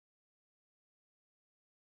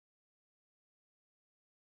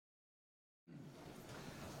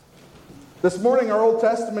This morning, our Old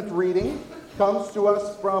Testament reading comes to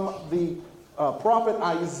us from the prophet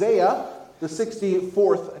Isaiah, the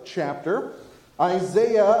 64th chapter.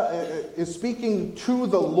 Isaiah is speaking to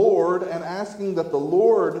the Lord and asking that the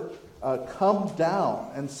Lord come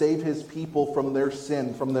down and save his people from their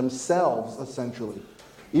sin, from themselves, essentially.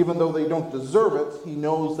 Even though they don't deserve it, he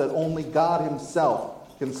knows that only God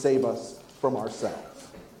himself can save us from ourselves.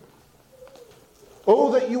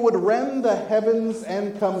 Oh, that you would rend the heavens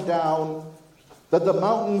and come down, that the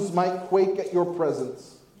mountains might quake at your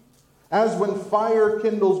presence. As when fire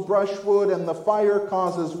kindles brushwood and the fire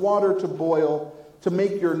causes water to boil, to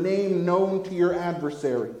make your name known to your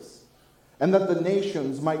adversaries, and that the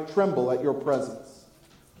nations might tremble at your presence.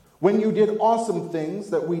 When you did awesome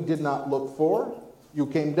things that we did not look for, you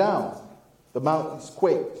came down. The mountains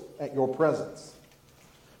quaked at your presence.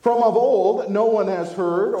 From of old, no one has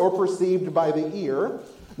heard or perceived by the ear.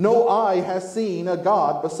 No eye has seen a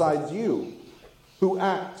God besides you, who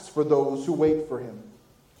acts for those who wait for him.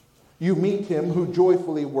 You meet him who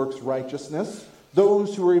joyfully works righteousness,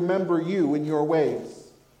 those who remember you in your ways.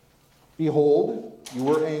 Behold, you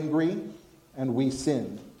were angry, and we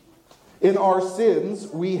sinned. In our sins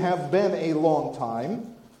we have been a long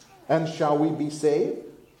time, and shall we be saved?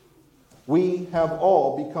 We have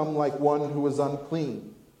all become like one who is unclean,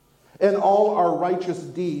 and all our righteous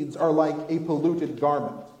deeds are like a polluted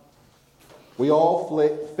garment. We all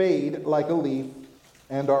fade like a leaf,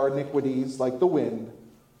 and our iniquities, like the wind,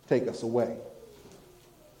 take us away.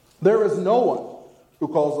 There is no one who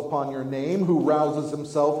calls upon your name, who rouses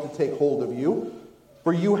himself to take hold of you,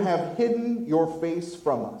 for you have hidden your face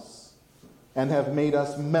from us, and have made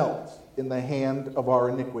us melt in the hand of our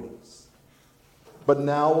iniquities. But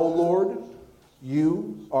now, O Lord,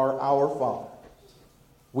 you are our Father.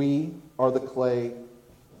 We are the clay,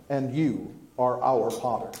 and you are our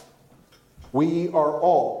potter. We are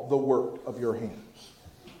all the work of your hands.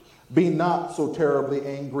 Be not so terribly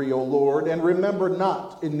angry, O Lord, and remember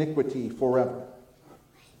not iniquity forever.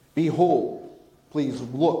 Behold, please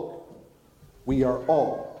look, we are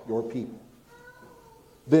all your people.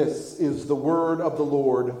 This is the word of the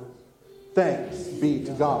Lord. Thanks be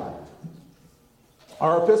to God.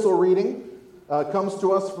 Our epistle reading comes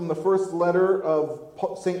to us from the first letter of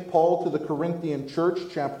St. Paul to the Corinthian church,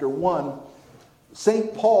 chapter 1.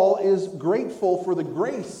 St. Paul is grateful for the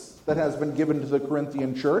grace that has been given to the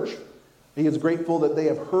Corinthian church. He is grateful that they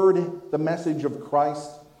have heard the message of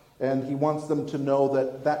Christ, and he wants them to know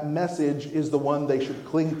that that message is the one they should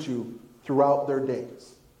cling to throughout their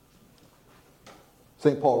days.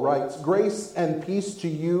 St. Paul writes, grace and peace to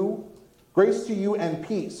you and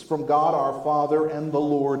peace from God our Father and the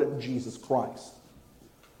Lord Jesus Christ.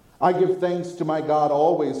 I give thanks to my God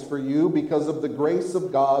always for you because of the grace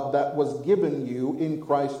of God that was given you in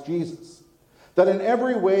Christ Jesus, that in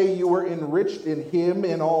every way you were enriched in him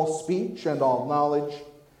in all speech and all knowledge,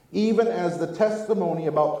 even as the testimony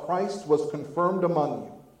about Christ was confirmed among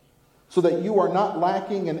you, so that you are not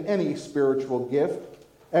lacking in any spiritual gift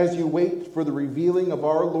as you wait for the revealing of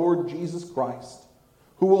our Lord Jesus Christ,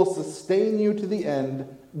 who will sustain you to the end,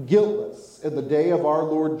 guiltless in the day of our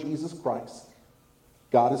Lord Jesus Christ.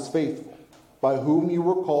 God is faithful, by whom you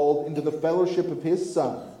were called into the fellowship of his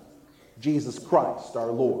Son, Jesus Christ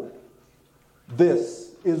our Lord.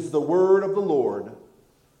 This is the word of the Lord.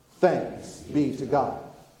 Thanks be to God.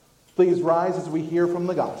 Please rise as we hear from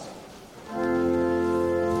the gospel.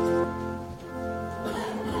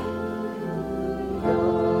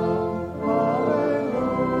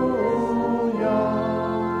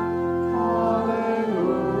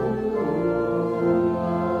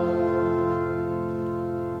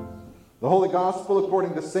 The Holy Gospel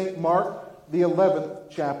according to St. Mark, the 11th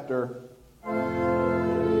chapter.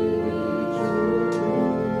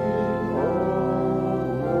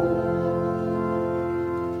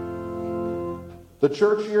 The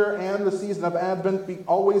church year and the season of Advent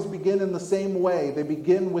always begin in the same way. They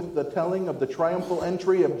begin with the telling of the triumphal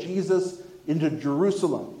entry of Jesus into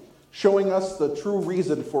Jerusalem, showing us the true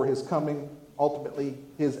reason for his coming, ultimately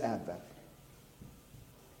his advent.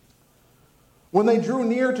 When they drew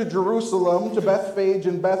near to Jerusalem, to Bethphage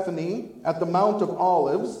and Bethany, at the Mount of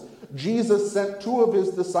Olives, Jesus sent two of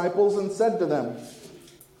his disciples and said to them,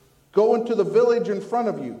 "Go into the village in front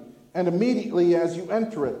of you, and immediately as you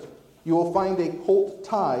enter it, you will find a colt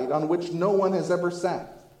tied on which no one has ever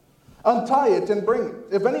sat. Untie it and bring it.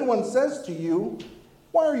 If anyone says to you,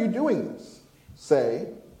 'Why are you doing this?' say,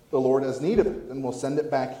 'The Lord has need of it, and will send it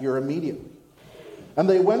back here immediately.'" And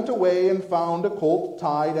they went away and found a colt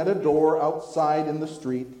tied at a door outside in the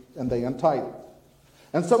street, and they untied it.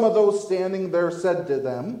 And some of those standing there said to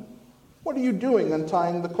them, "What are you doing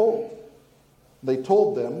untying the colt?" They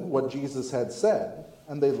told them what Jesus had said,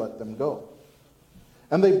 and they let them go.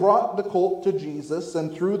 And they brought the colt to Jesus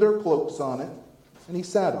and threw their cloaks on it, and he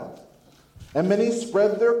sat on it. And many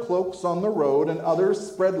spread their cloaks on the road, and others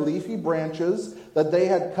spread leafy branches that they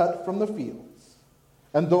had cut from the fields.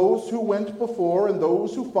 And those who went before and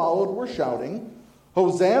those who followed were shouting,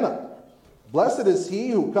 "Hosanna! Blessed is he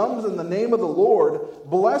who comes in the name of the Lord.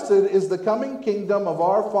 Blessed is the coming kingdom of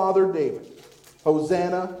our father David.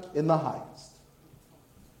 Hosanna in the highest."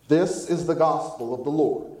 This is the gospel of the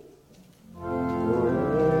Lord.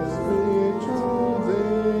 Praise be to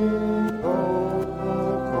thee, O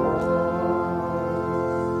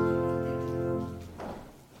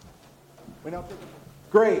Christ.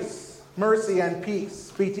 Grace, mercy, and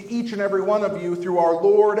peace be to each and every one of you through our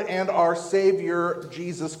Lord and our Savior,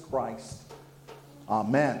 Jesus Christ.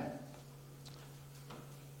 Amen.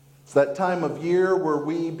 It's that time of year where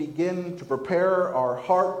we begin to prepare our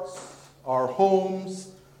hearts, our homes,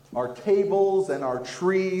 our tables, and our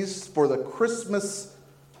trees for the Christmas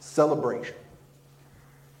celebration.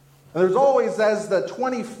 And there's always, as the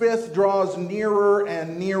 25th draws nearer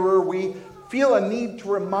and nearer, we feel a need to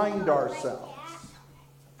remind ourselves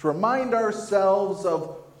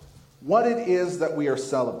of what it is that we are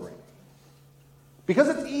celebrating. Because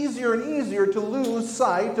it's easier and easier to lose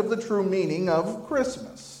sight of the true meaning of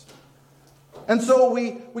Christmas. And so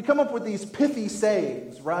we come up with these pithy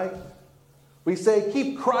sayings, right? We say,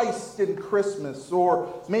 keep Christ in Christmas, or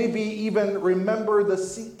maybe even remember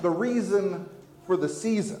the reason for the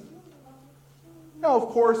season. Now, of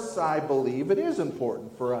course, I believe it is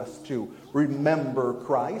important for us to remember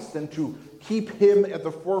Christ and to keep him at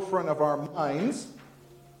the forefront of our minds.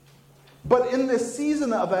 But in this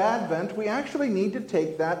season of Advent, we actually need to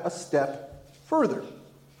take that a step further.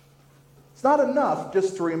 It's not enough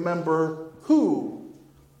just to remember who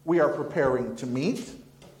we are preparing to meet,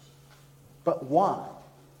 but why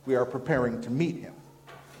we are preparing to meet him.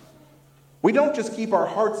 We don't just keep our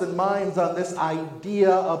hearts and minds on this idea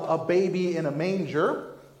of a baby in a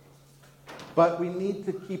manger, but we need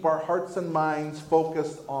to keep our hearts and minds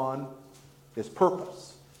focused on his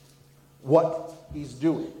purpose, what he's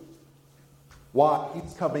doing, why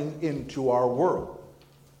he's coming into our world.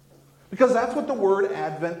 Because that's what the word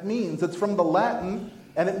Advent means. It's from the Latin,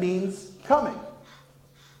 and it means coming.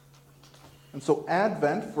 And so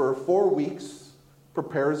Advent, for 4 weeks,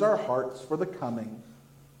 prepares our hearts for the coming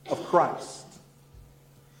of Christ.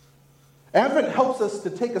 Advent helps us to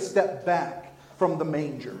take a step back from the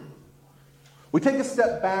manger. We take a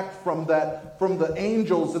step back from the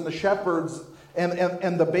angels and the shepherds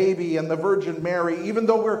and the baby and the Virgin Mary. Even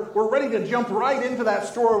though we're ready to jump right into that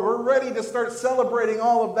story, we're ready to start celebrating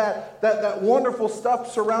all of that wonderful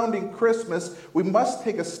stuff surrounding Christmas, we must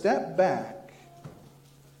take a step back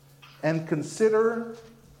and consider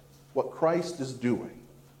what Christ is doing.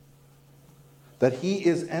 That he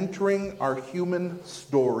is entering our human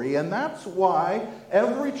story. And that's why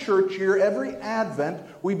every church year, every Advent,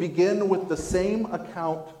 we begin with the same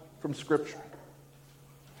account from Scripture.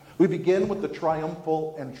 We begin with the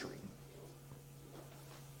triumphal entry.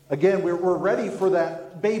 Again, we're ready for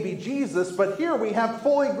that baby Jesus, but here we have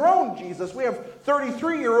fully grown Jesus. We have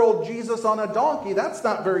 33-year-old Jesus on a donkey. That's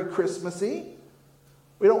not very Christmassy.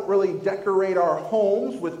 We don't really decorate our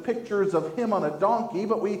homes with pictures of him on a donkey,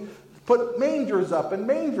 but we put mangers up and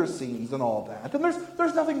manger scenes and all that. And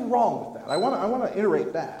there's nothing wrong with that. I want to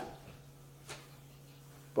iterate that.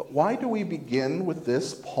 But why do we begin with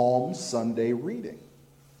this Palm Sunday reading?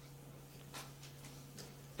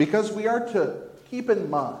 Because we are to keep in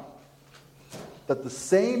mind that the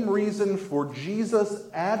same reason for Jesus'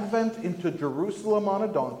 advent into Jerusalem on a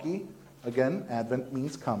donkey, again, advent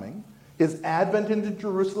means coming, his advent into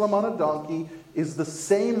Jerusalem on a donkey is the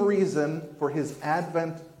same reason for his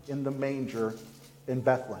advent in the manger in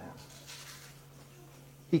Bethlehem.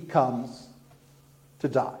 He comes to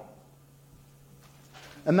die.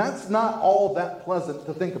 And that's not all that pleasant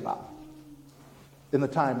to think about in the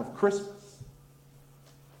time of Christmas.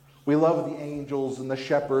 We love the angels and the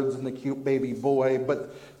shepherds and the cute baby boy,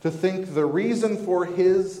 but to think the reason for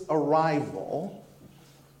his arrival,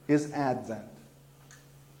 his advent,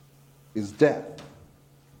 is death.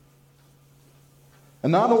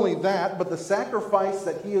 And not only that, but the sacrifice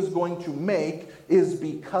that he is going to make is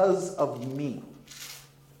because of me.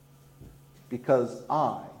 Because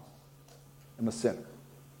I am a sinner.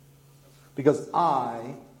 Because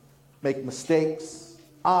I make mistakes.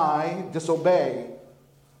 I disobey.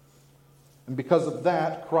 And because of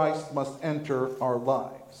that, Christ must enter our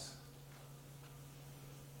lives.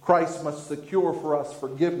 Christ must secure for us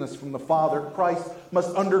forgiveness from the Father. Christ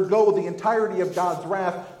must undergo the entirety of God's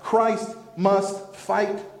wrath. Christ must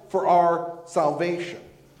fight for our salvation.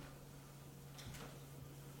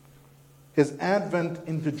 His advent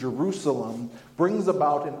into Jerusalem brings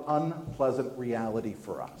about an unpleasant reality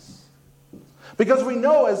for us. Because we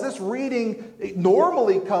know as this reading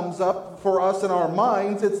normally comes up for us in our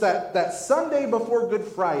minds, it's that Sunday before Good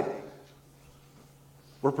Friday.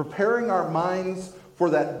 We're preparing our minds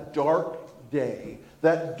for that dark day,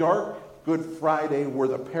 that dark Good Friday where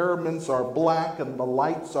the paraments are black and the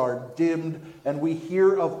lights are dimmed, and we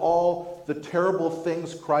hear of all the terrible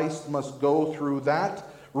things Christ must go through. That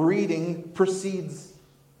reading precedes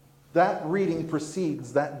that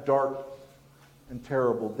dark and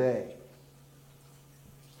terrible day.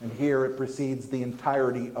 And here it precedes the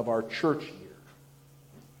entirety of our church year.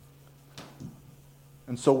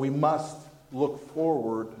 And so we must look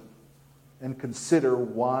forward and consider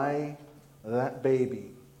why that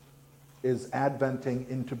baby is adventing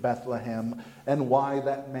into Bethlehem and why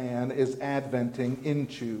that man is adventing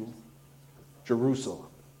into Jerusalem.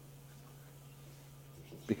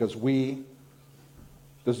 Because we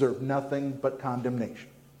deserve nothing but condemnation.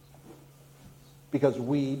 Because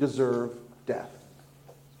we deserve death.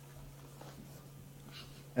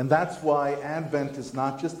 And that's why Advent is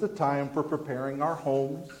not just the time for preparing our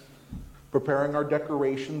homes, preparing our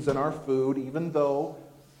decorations and our food, even though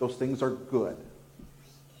those things are good.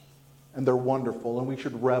 And they're wonderful, and we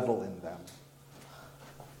should revel in them.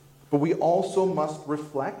 But we also must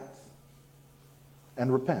reflect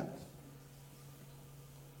and repent.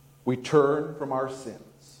 We turn from our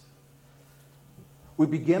sins. We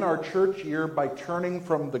begin our church year by turning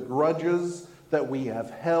from the grudges that we have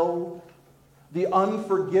held, the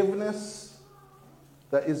unforgiveness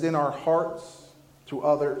that is in our hearts to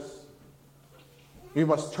others. We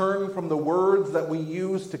must turn from the words that we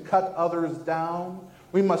use to cut others down.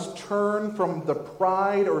 We must turn from the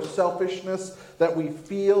pride or selfishness that we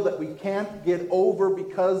feel that we can't get over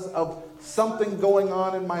because of something going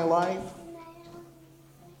on in my life.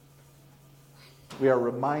 We are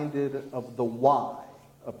reminded of the why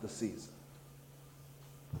of the season.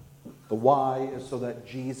 The why is so that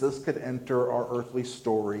Jesus could enter our earthly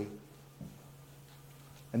story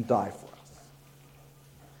and die for us.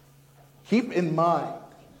 Keep in mind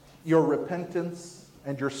your repentance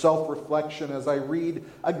and your self-reflection as I read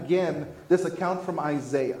again this account from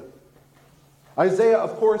Isaiah. Isaiah,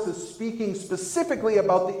 of course, is speaking specifically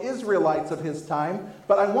about the Israelites of his time,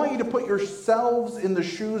 but I want you to put yourselves in the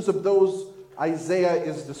shoes of those Isaiah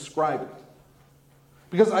is describing.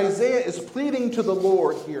 Because Isaiah is pleading to the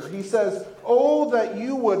Lord here. He says, "Oh, that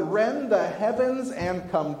you would rend the heavens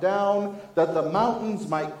and come down, that the mountains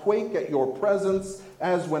might quake at your presence,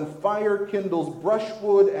 as when fire kindles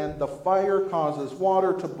brushwood and the fire causes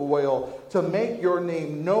water to boil, to make your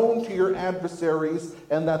name known to your adversaries,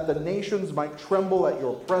 and that the nations might tremble at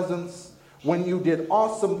your presence. When you did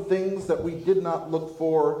awesome things that we did not look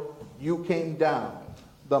for, you came down.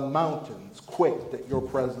 The mountains quaked at your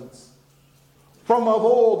presence. From of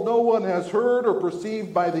old no one has heard or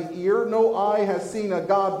perceived by the ear, no eye has seen a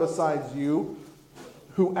God besides you,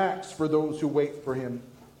 who acts for those who wait for him.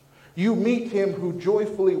 You meet him who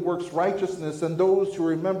joyfully works righteousness, and those who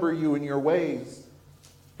remember you in your ways.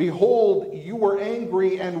 Behold, you were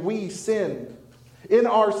angry, and we sinned. In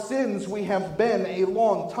our sins we have been a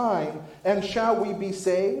long time, and shall we be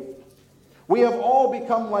saved? We have all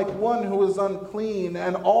become like one who is unclean,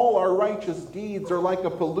 and all our righteous deeds are like a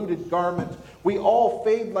polluted garment. We all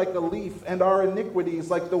fade like a leaf, and our iniquities,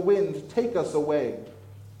 like the wind, take us away.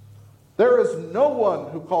 There is no one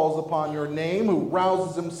who calls upon your name, who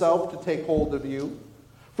rouses himself to take hold of you.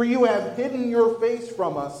 For you have hidden your face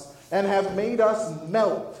from us, and have made us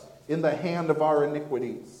melt in the hand of our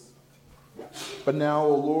iniquities. But now,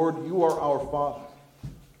 O Lord, you are our Father.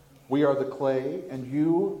 We are the clay, and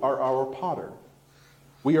you are our potter.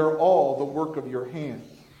 We are all the work of your hand.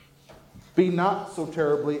 Be not so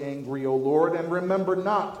terribly angry, O Lord, and remember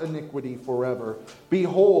not iniquity forever.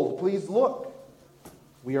 Behold, please look.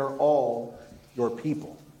 We are all your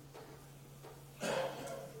people."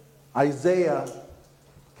 Isaiah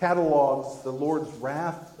catalogs the Lord's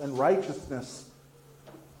wrath and righteousness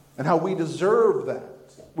and how we deserve that.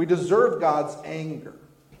 We deserve God's anger.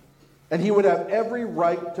 And he would have every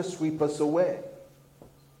right to sweep us away.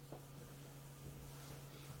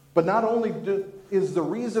 But not only is the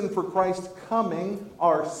reason for Christ coming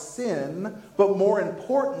our sin, but more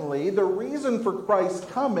importantly, the reason for Christ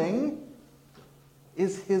coming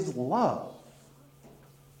is his love.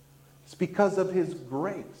 It's because of his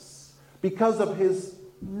grace, because of his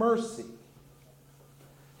mercy.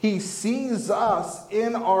 He sees us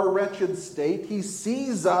in our wretched state. He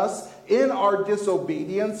sees us in our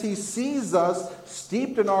disobedience. He sees us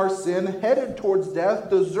steeped in our sin, headed towards death,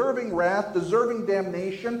 deserving wrath, deserving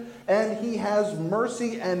damnation, and he has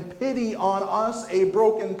mercy and pity on us, a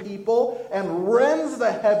broken people, and rends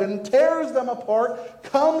the heaven, tears them apart,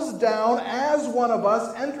 comes down as one of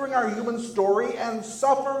us, entering our human story, and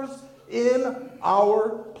suffers in our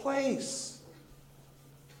place.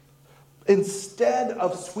 Instead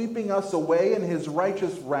of sweeping us away in his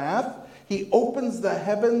righteous wrath, he opens the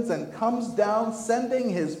heavens and comes down, sending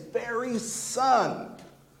his very Son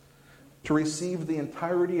to receive the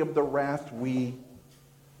entirety of the wrath we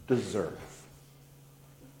deserve.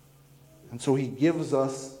 And so he gives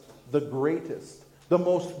us the greatest, the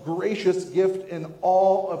most gracious gift in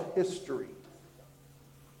all of history: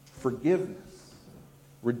 forgiveness,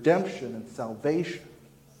 redemption, and salvation.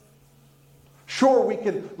 Sure, we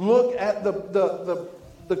can look at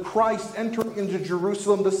the Christ entering into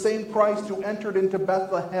Jerusalem, the same Christ who entered into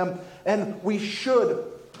Bethlehem, and we should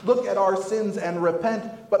look at our sins and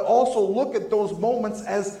repent, but also look at those moments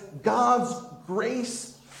as God's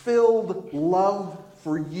grace-filled love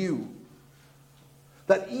for you.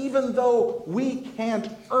 That even though we can't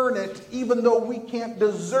earn it, even though we can't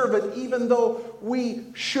deserve it, even though we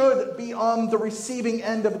should be on the receiving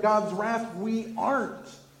end of God's wrath, we aren't.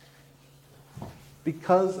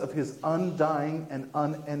 Because of his undying and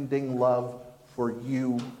unending love for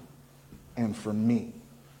you and for me.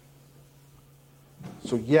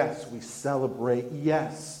 So yes, we celebrate.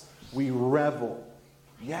 Yes, we revel.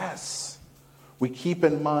 Yes, we keep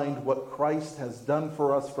in mind what Christ has done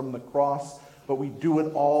for us from the cross, but we do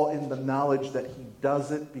it all in the knowledge that he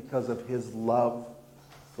does it because of his love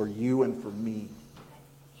for you and for me.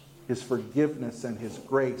 His forgiveness and his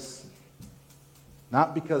grace.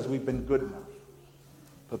 Not because we've been good enough,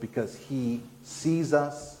 but because he sees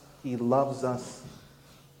us, he loves us,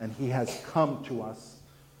 and he has come to us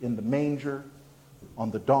in the manger,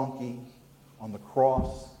 on the donkey, on the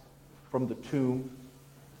cross, from the tomb,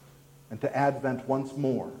 and to Advent once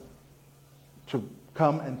more, to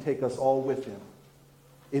come and take us all with him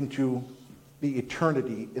into the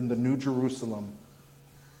eternity in the New Jerusalem,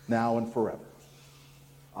 now and forever.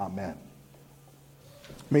 Amen.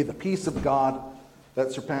 May the peace of God that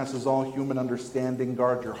surpasses all human understanding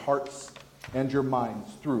guard your hearts and your minds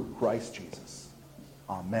through Christ Jesus.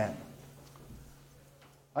 Amen.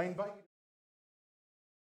 I invite you